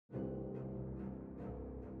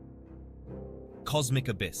Cosmic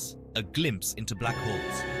abyss, a glimpse into black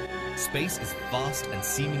holes. Space is vast and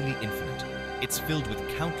seemingly infinite. It's filled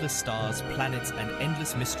with countless stars, planets, and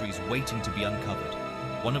endless mysteries waiting to be uncovered.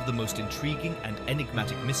 One of the most intriguing and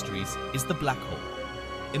enigmatic mysteries is the black hole.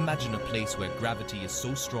 Imagine a place where gravity is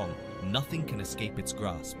so strong, nothing can escape its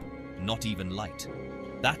grasp, not even light.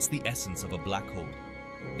 That's the essence of a black hole.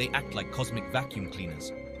 They act like cosmic vacuum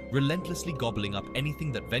cleaners, relentlessly gobbling up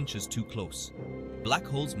anything that ventures too close. Black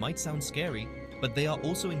holes might sound scary, but they are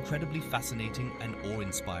also incredibly fascinating and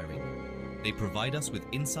awe-inspiring. They provide us with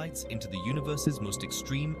insights into the universe's most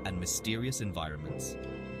extreme and mysterious environments.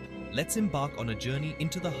 Let's embark on a journey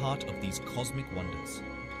into the heart of these cosmic wonders.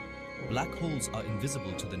 Black holes are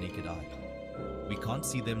invisible to the naked eye. We can't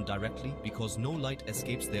see them directly because no light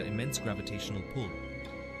escapes their immense gravitational pull.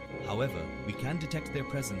 However, we can detect their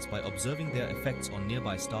presence by observing their effects on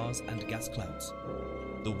nearby stars and gas clouds.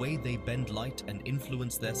 The way they bend light and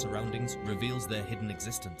influence their surroundings reveals their hidden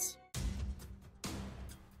existence.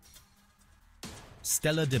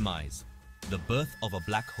 Stellar demise, the birth of a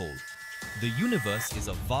black hole. The universe is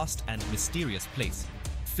a vast and mysterious place,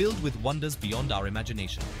 filled with wonders beyond our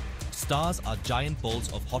imagination. Stars are giant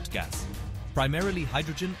balls of hot gas, primarily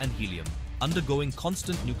hydrogen and helium, undergoing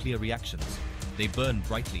constant nuclear reactions. They burn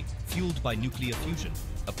brightly, fueled by nuclear fusion,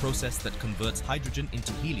 a process that converts hydrogen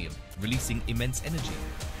into helium, releasing immense energy.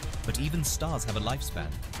 But even stars have a lifespan.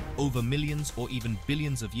 Over millions or even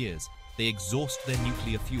billions of years, they exhaust their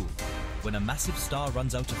nuclear fuel. When a massive star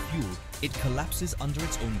runs out of fuel, it collapses under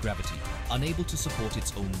its own gravity, unable to support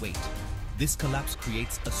its own weight. This collapse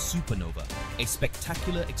creates a supernova, a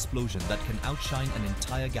spectacular explosion that can outshine an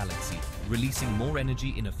entire galaxy, releasing more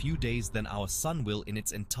energy in a few days than our sun will in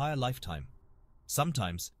its entire lifetime.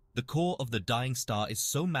 Sometimes, the core of the dying star is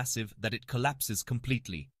so massive that it collapses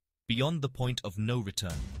completely, beyond the point of no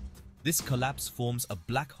return. This collapse forms a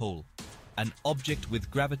black hole, an object with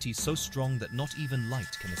gravity so strong that not even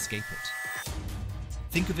light can escape it.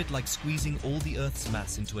 Think of it like squeezing all the Earth's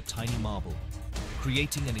mass into a tiny marble,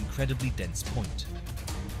 creating an incredibly dense point.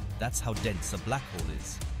 That's how dense a black hole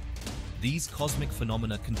is. These cosmic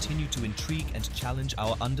phenomena continue to intrigue and challenge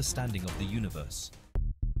our understanding of the universe.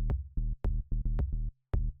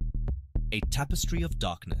 A tapestry of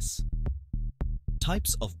darkness.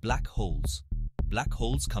 Types of black holes. Black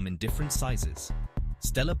holes come in different sizes.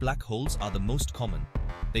 Stellar black holes are the most common.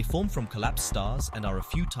 They form from collapsed stars and are a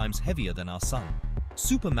few times heavier than our sun.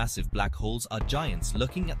 Supermassive black holes are giants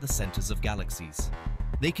lurking at the centers of galaxies.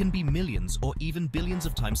 They can be millions or even billions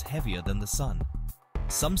of times heavier than the sun.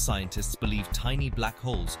 Some scientists believe tiny black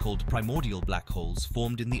holes called primordial black holes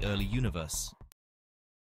formed in the early universe.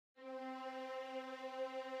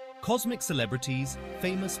 Cosmic celebrities,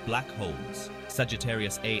 famous black holes.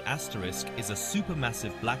 Sagittarius A** is a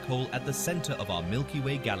supermassive black hole at the center of our Milky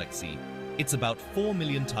Way galaxy. It's about 4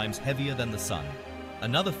 million times heavier than the sun.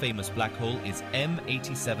 Another famous black hole is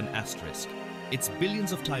M87*. It's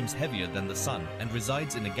billions of times heavier than the sun and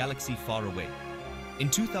resides in a galaxy far away.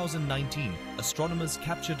 In 2019, astronomers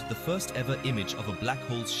captured the first ever image of a black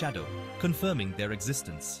hole's shadow, confirming their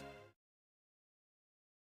existence.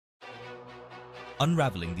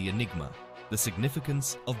 Unraveling the enigma, the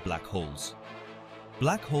significance of black holes.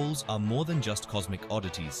 Black holes are more than just cosmic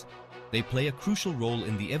oddities. They play a crucial role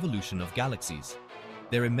in the evolution of galaxies.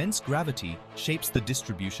 Their immense gravity shapes the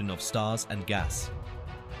distribution of stars and gas.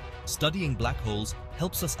 Studying black holes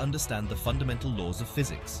helps us understand the fundamental laws of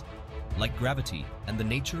physics, like gravity and the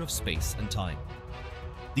nature of space and time.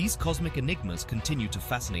 These cosmic enigmas continue to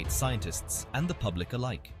fascinate scientists and the public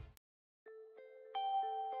alike.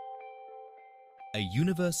 A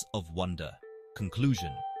universe of wonder.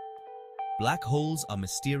 Conclusion. Black holes are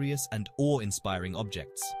mysterious and awe-inspiring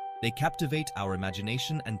objects. They captivate our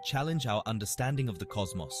imagination and challenge our understanding of the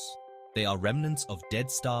cosmos. They are remnants of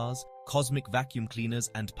dead stars, cosmic vacuum cleaners,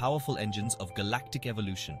 and powerful engines of galactic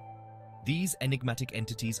evolution. These enigmatic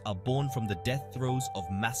entities are born from the death throes of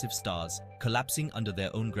massive stars, collapsing under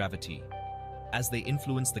their own gravity. As they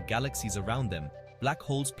influence the galaxies around them, black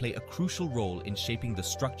holes play a crucial role in shaping the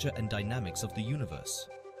structure and dynamics of the universe.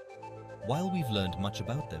 While we've learned much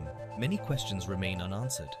about them, many questions remain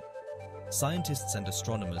unanswered. Scientists and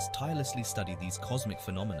astronomers tirelessly study these cosmic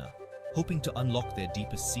phenomena, hoping to unlock their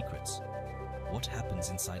deepest secrets. What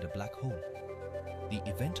happens inside a black hole? The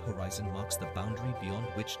event horizon marks the boundary beyond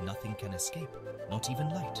which nothing can escape, not even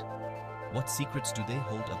light. What secrets do they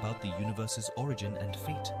hold about the universe's origin and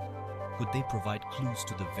fate? Could they provide clues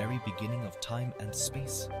to the very beginning of time and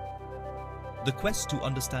space? The quest to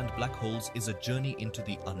understand black holes is a journey into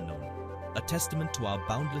the unknown, a testament to our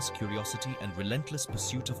boundless curiosity and relentless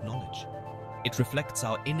pursuit of knowledge. It reflects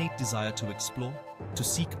our innate desire to explore, to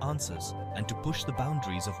seek answers, and to push the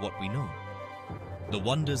boundaries of what we know. The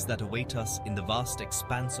wonders that await us in the vast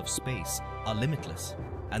expanse of space are limitless,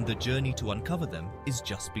 and the journey to uncover them is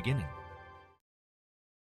just beginning.